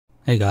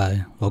Hey guys,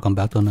 welcome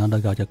back to another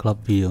Gacha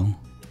Club video.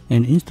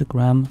 In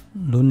Instagram,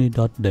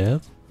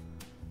 luni.dev,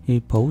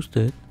 he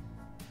posted,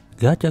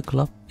 Gacha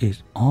Club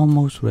is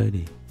almost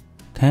ready.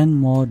 10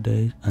 more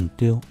days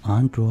until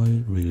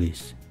Android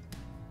release.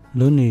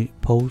 Luni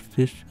posted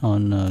this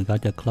on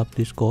Gacha Club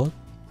Discord.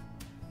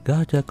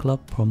 Gacha Club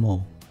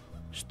promo,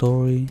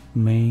 story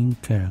main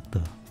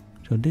character.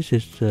 So this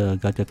is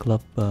Gacha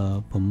Club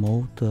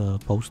promote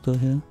poster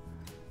here.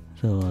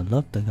 So I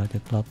love the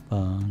Gacha Club,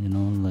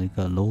 like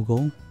a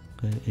logo.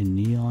 In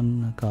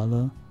neon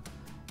color.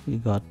 We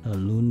got a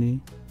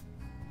Luni.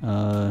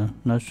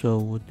 Not sure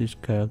what this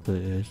character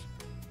is,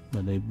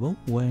 but they both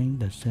wearing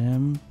the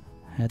same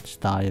head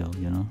style.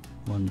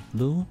 One is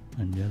blue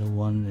and the other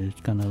one is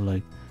kind of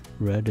like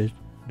reddish,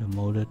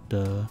 denoted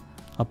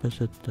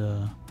opposite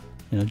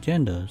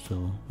gender.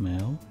 So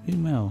male,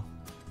 female.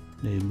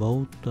 They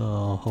both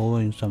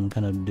holding some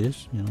kind of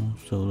disc,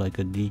 so like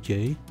a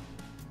DJ.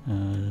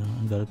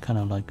 Got kind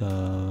of like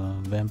a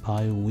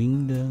vampire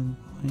wing there.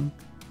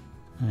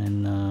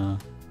 And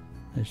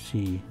let's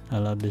see, I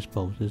love this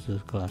pose. This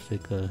is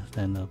classic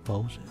stand-up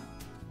pose.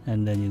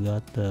 And then you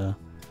got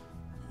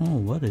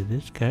what is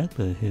this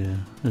character here?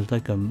 It's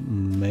like a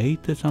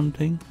maid or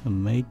something, a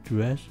maid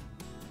dress,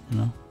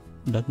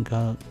 looking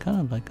kind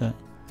of like a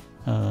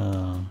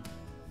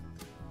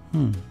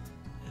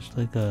it's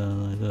like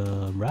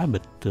a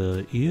rabbit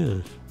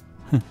ears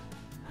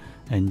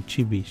and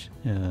chibis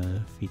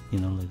feet,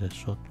 like a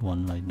short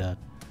one like that.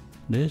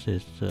 This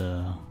is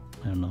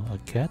I don't know, a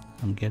cat.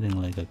 I'm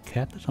getting like a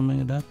cat or something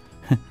like that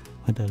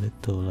with a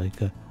little, like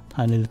a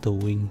tiny little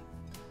wing.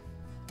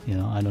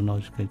 I don't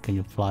know, can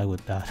you fly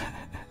with that?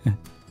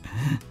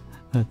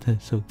 But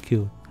that's so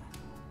cute.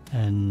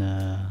 And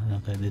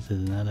okay, this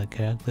is another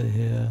character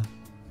here.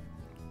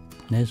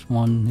 This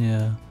one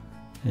here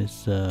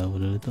is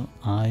with a little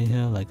eye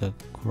here, like a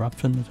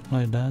corruption or something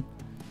like that.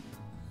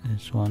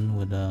 This one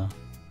with a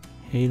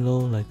halo,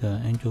 like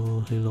an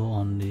angel halo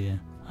on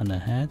the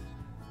head.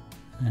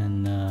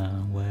 And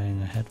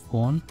wearing a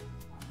headphone.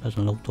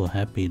 Doesn't look too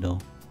happy though.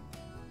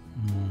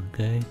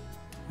 Okay,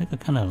 like a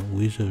kind of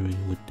wizardry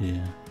with the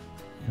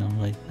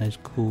like nice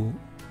cool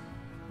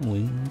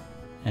wing.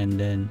 And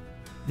then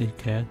this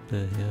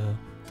character here,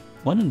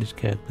 one of these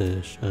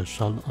characters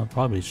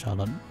probably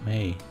Charlotte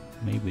May,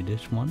 maybe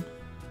this one.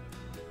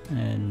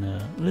 And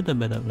a little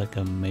bit of like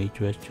a May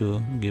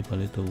gesture, give a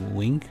little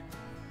wink.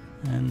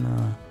 And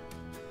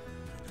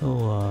so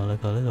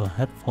like a little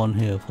headphone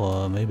here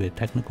for maybe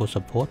technical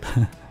support.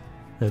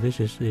 So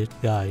this is this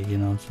guy,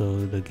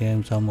 so the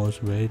game's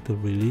almost ready to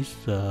release.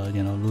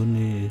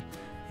 Luni,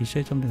 he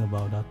said something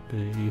about that.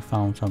 He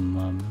found some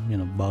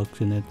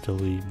bugs in it, so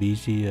he's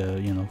busy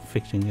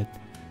fixing it.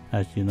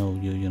 As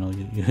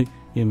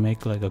you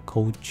make like a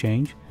code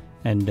change,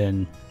 and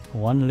then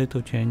one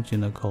little change in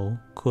the code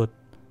could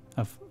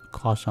have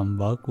caused some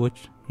bug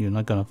which you're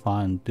not gonna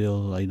find until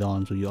later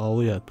on. So you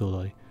always have to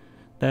like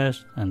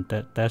test and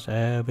test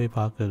every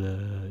part of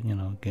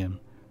the game.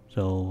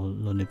 So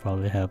Luni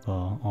probably have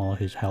all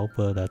his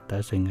helper that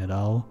testing it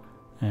out,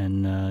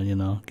 and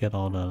get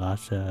all the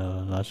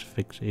last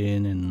fix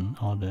in and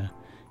all the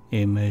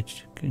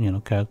image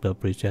character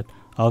preset.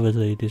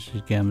 Obviously this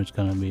game is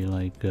gonna be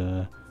like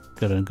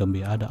gonna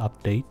be other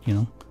update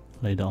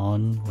later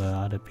on, where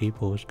other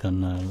people is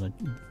gonna like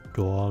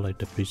draw like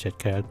the preset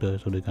character,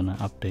 so they're gonna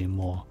update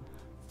more.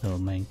 So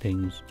main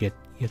thing is get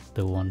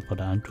the one for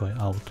the Android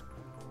out.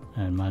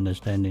 And my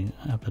understanding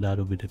after that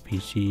will be the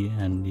PC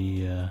and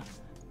the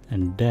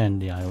and then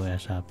the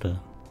iOS after.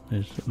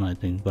 This is my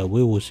thing, but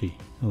we will see.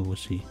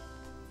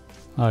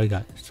 Alright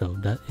guys, so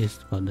that is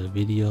for the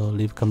video.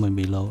 Leave comment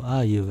below.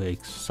 Are you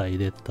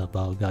excited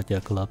about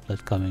Gacha Club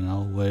that's coming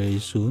out very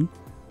soon?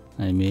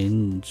 I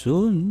mean,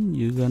 soon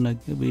you're gonna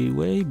be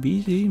way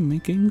busy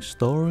making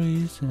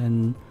stories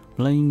and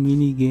playing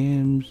mini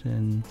games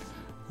and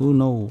who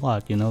know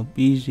what,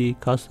 busy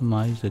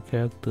customize the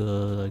character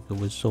like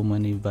with so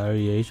many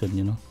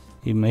variations.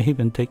 It may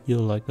even take you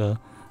like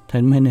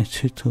 10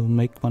 minutes to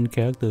make one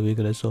character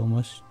because there's so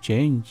much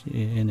change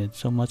in it,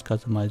 so much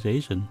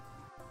customization.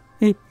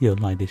 If you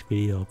like this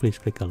video, please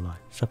click a like,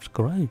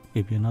 subscribe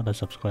if you're not a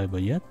subscriber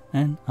yet,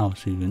 and I'll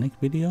see you in the next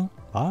video.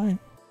 Bye.